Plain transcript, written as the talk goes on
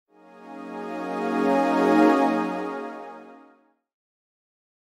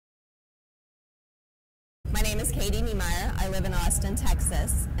is Katie Niemeyer. I live in Austin,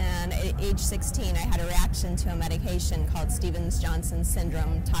 Texas, and at age 16 I had a reaction to a medication called Stevens-Johnson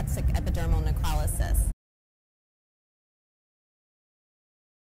syndrome, toxic epidermal necrolysis.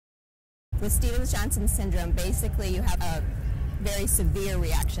 With Stevens-Johnson syndrome, basically you have a very severe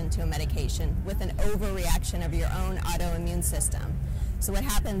reaction to a medication with an overreaction of your own autoimmune system. So what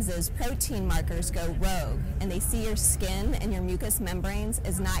happens is protein markers go rogue, and they see your skin and your mucous membranes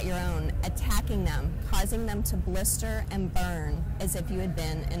as not your own, attacking them, causing them to blister and burn as if you had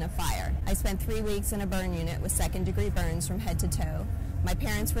been in a fire. I spent 3 weeks in a burn unit with second-degree burns from head to toe. My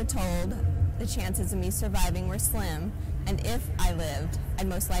parents were told the chances of me surviving were slim, and if I lived, I'd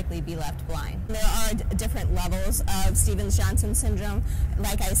most likely be left blind. There are different levels of Stevens-Johnson syndrome.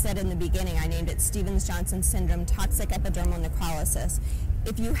 Like I said in the beginning, I named it Stevens-Johnson syndrome, toxic epidermal necrolysis.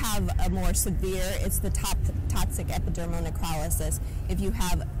 If you have a more severe, it's the toxic epidermal necrolysis. If you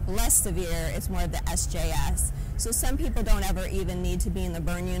have less severe, it's more of the SJS. So some people don't ever even need to be in the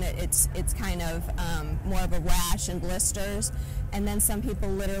burn unit. It's kind of more of a rash and blisters. And then some people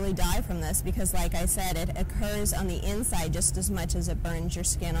literally die from this because, like I said, it occurs on the inside just as much as it burns your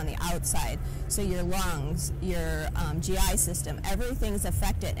skin on the outside. So your lungs, your GI system, everything's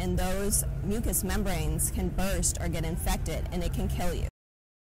affected, and those mucous membranes can burst or get infected, and it can kill you.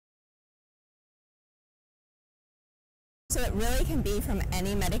 So it really can be from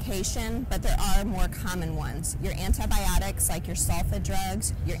any medication, but there are more common ones. Your antibiotics, like your sulfa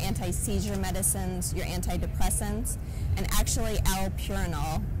drugs, your anti-seizure medicines, your antidepressants, and actually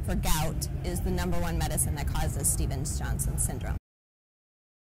allopurinol for gout is the #1 medicine that causes Stevens-Johnson syndrome.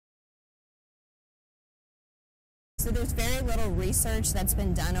 So there's very little research that's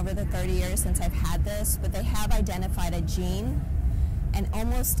been done over the 30 years since I've had this, but they have identified a gene and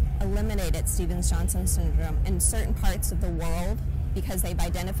almost eliminated Stevens-Johnson syndrome in certain parts of the world because they've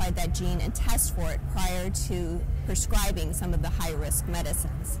identified that gene and test for it prior to prescribing some of the high-risk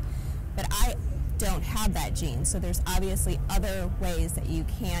medicines. But I don't have that gene, so there's obviously other ways that you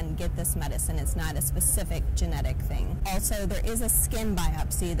can get this medicine. It's not a specific genetic thing. Also, there is a skin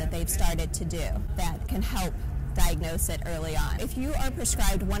biopsy that they've started to do that can help diagnose it early on. If you are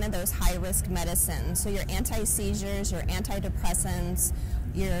prescribed one of those high-risk medicines, so your anti-seizures, your antidepressants,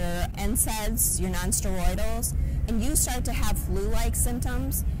 your NSAIDs, your non-steroidals, and you start to have flu-like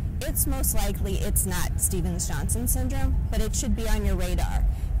symptoms, it's most likely it's not Stevens-Johnson syndrome, but it should be on your radar.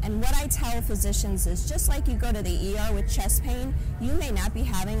 And what I tell physicians is, just like you go to the ER with chest pain, you may not be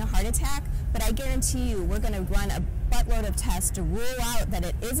having a heart attack, but I guarantee you we're going to run a buttload of tests to rule out that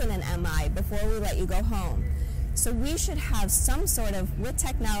it isn't an MI before we let you go home. So we should have some sort of, with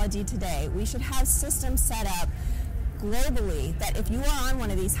technology today, we should have systems set up globally that if you are on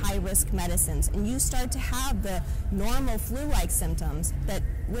one of these high-risk medicines and you start to have the normal flu-like symptoms, that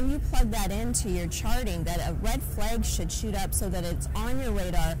when you plug that into your charting, that a red flag should shoot up so that it's on your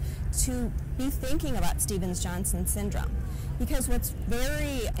radar to be thinking about Stevens-Johnson syndrome. Because what's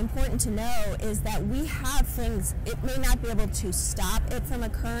very important to know is that we have things, it may not be able to stop it from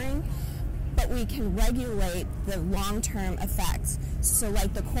occurring, but we can regulate the long-term effects. So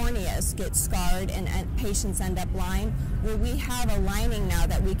like the corneas get scarred and patients end up blind, well, we have a lining now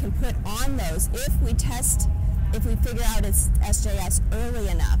that we can put on those if we figure out it's SJS early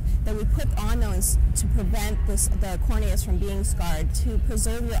enough, that we put on those to prevent the corneas from being scarred, to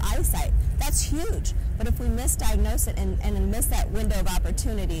preserve your eyesight. That's huge. But if we misdiagnose it and miss that window of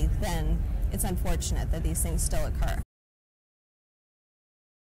opportunity, then it's unfortunate that these things still occur.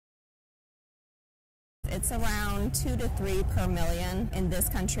 It's around 2 to 3 per million in this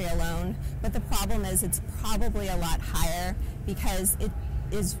country alone, but the problem is it's probably a lot higher because it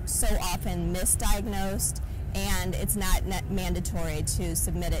is so often misdiagnosed, and it's not mandatory to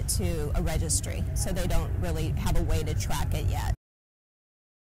submit it to a registry, so they don't really have a way to track it yet.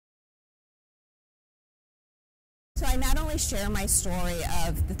 So I not only share my story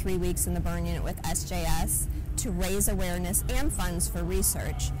of the 3 weeks in the burn unit with SJS to raise awareness and funds for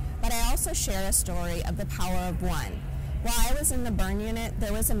research, but I also share a story of the power of one. While I was in the burn unit,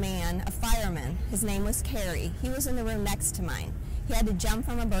 there was a man, a fireman. His name was Kerry. He was in the room next to mine. He had to jump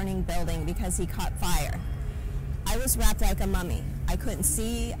from a burning building because he caught fire. I was wrapped like a mummy. I couldn't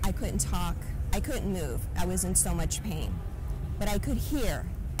see, I couldn't talk, I couldn't move. I was in so much pain. But I could hear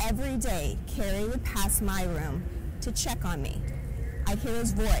every day Kerry would pass my room to check on me. I'd hear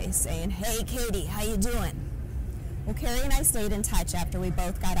his voice saying, "Hey Katie, how you doing?" Well, Kerry and I stayed in touch after we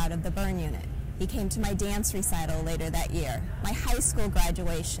both got out of the burn unit. He came to my dance recital later that year, my high school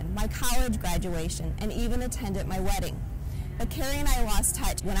graduation, my college graduation, and even attended my wedding. But Kerry and I lost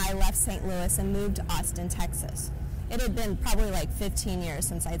touch when I left St. Louis and moved to Austin, Texas. It had been probably like 15 years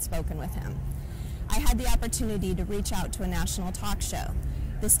since I'd spoken with him. I had the opportunity to reach out to a national talk show,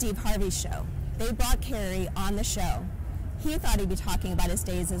 the Steve Harvey Show. They brought Kerry on the show. He thought he'd be talking about his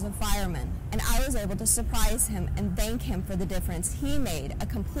days as a fireman, and I was able to surprise him and thank him for the difference he made, a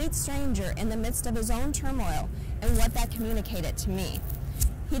complete stranger in the midst of his own turmoil, and what that communicated to me.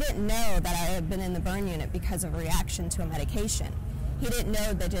 He didn't know that I had been in the burn unit because of a reaction to a medication. He didn't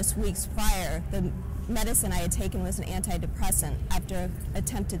know that just weeks prior, the medicine I had taken was an antidepressant after an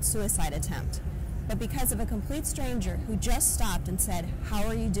attempted suicide attempt. But because of a complete stranger who just stopped and said, "How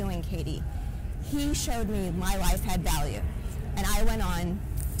are you doing, Katie?" he showed me my life had value. And I went on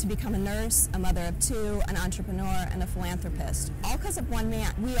to become a nurse, a mother of two, an entrepreneur, and a philanthropist. All because of one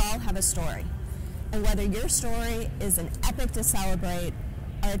man. We all have a story. And whether your story is an epic to celebrate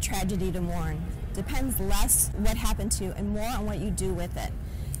or a tragedy to mourn, depends less what happened to you and more on what you do with it.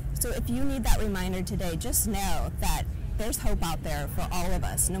 So if you need that reminder today, just know that there's hope out there for all of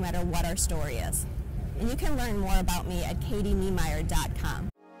us, no matter what our story is. And you can learn more about me at katieniemeyer.com.